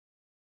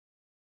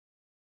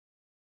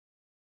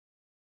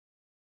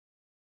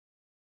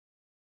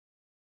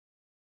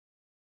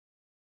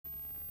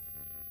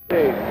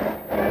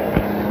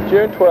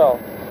June 12th.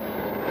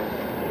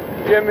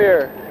 Jim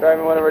here,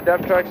 driving one of our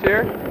dump trucks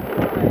here.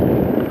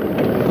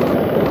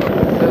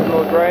 There's a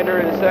little grinder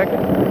in a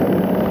second.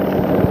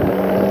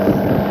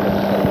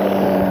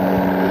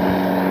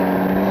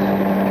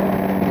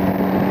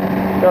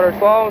 Got our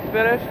slaloms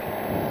finished,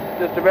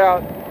 just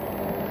about.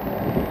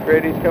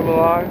 Grady's coming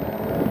along.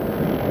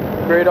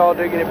 Grade all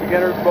digging a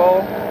beginner's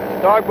bowl.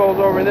 Dog bowl's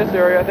over in this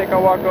area. I think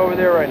I'll walk over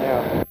there right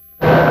now.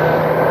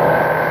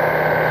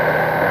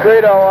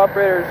 Grade all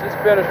operator has just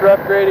finished rough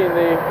grading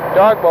the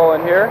dog bowl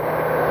in here.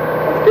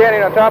 I'm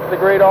standing on top of the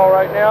grade all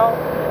right now.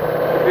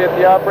 Could be at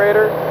the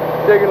operator.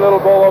 Digging a little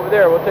bowl over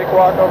there. We'll take a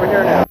walk over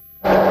here now.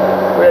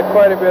 We had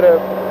quite a bit of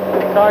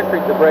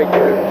concrete to break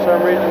through. For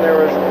some reason there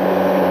was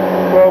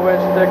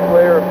 12-inch thick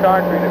layer of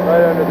concrete right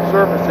under the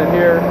surface in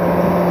here.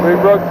 We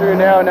broke through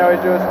now. Now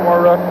he's doing some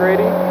more rough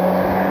grading.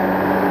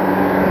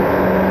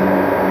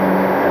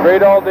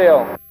 Grade all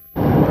Dale.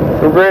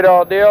 From Grade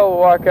all Dale, we'll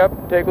walk up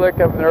and take a look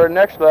up at our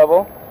next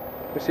level.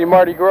 We see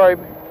Marty Groib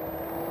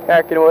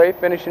hacking away,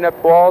 finishing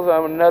up the walls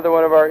on another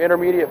one of our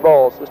intermediate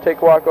bowls. Let's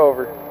take a walk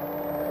over.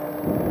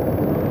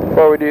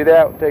 Before we do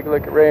that, we'll take a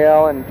look at Ray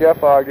Allen and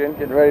Jeff Ogden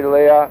getting ready to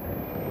lay out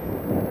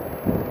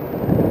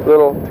a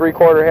little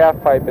 3/4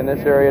 half pipe in this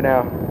area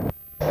now.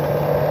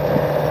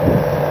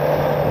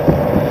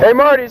 Hey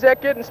Marty, is that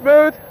getting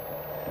smooth?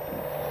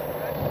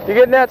 You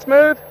getting that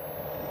smooth?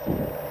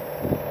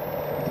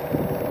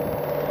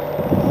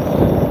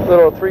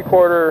 Little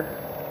 3/4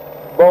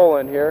 bowl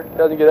in here.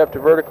 Doesn't get up to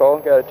vertical.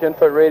 Got a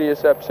 10-foot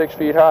radius up 6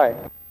 feet high.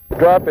 The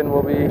drop-in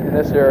will be in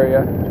this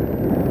area.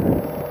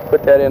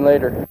 Put that in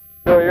later.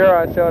 So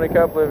Huron's showing a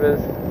couple of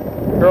his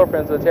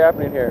girlfriends what's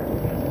happening here.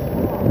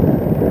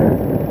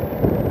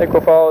 I think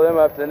we'll follow them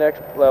up to the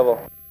next level.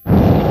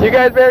 You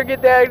guys better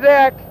get that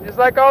exact, just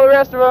like all the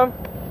rest of them.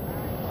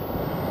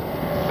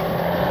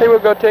 I think we'll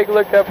go take a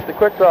look up at the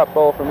quick drop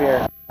bowl from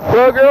here.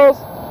 Hello girls,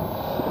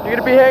 you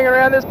gonna be hanging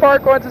around this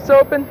park once it's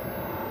open?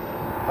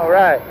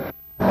 Alright.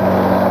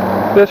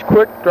 This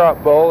quick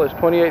drop bowl is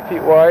 28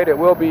 feet wide. It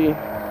will be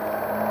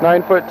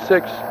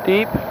 9'6"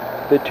 deep,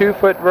 the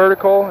 2-foot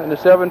vertical and the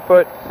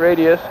 7-foot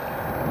radius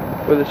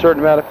with a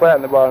certain amount of flat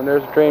in the bottom.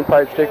 There's a drain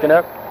pipe sticking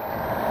up.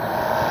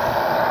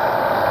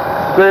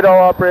 The grade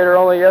all operator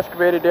only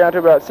excavated down to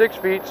about 6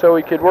 feet so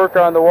we could work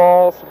on the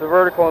walls, the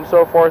vertical and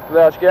so forth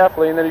without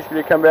scaffolding. Then he's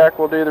going to come back,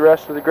 we'll do the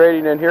rest of the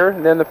grading in here,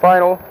 and then the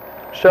final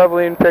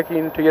shoveling,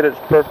 picking to get it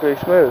perfectly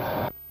smooth.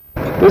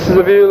 This is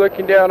a view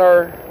looking down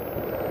our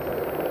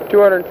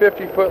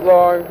 250-foot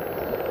long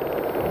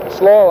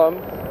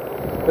slalom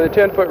with a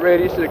 10-foot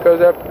radius that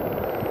goes up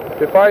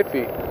to 5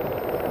 feet.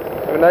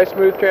 Have a nice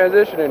smooth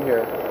transition in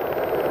here.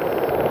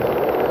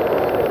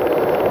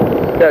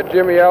 Got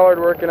Jimmy Allard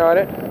working on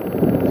it,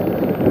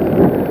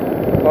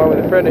 along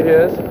with a friend of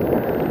his,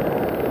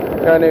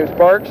 a guy named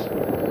Sparks,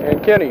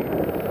 and Kenny,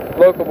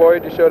 local boy,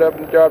 just showed up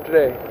in the job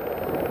today.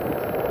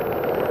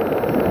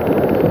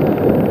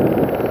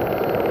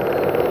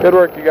 Good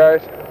work, you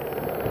guys.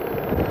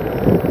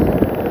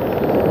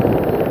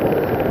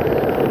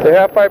 The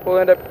half pipe will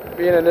end up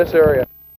being in this area.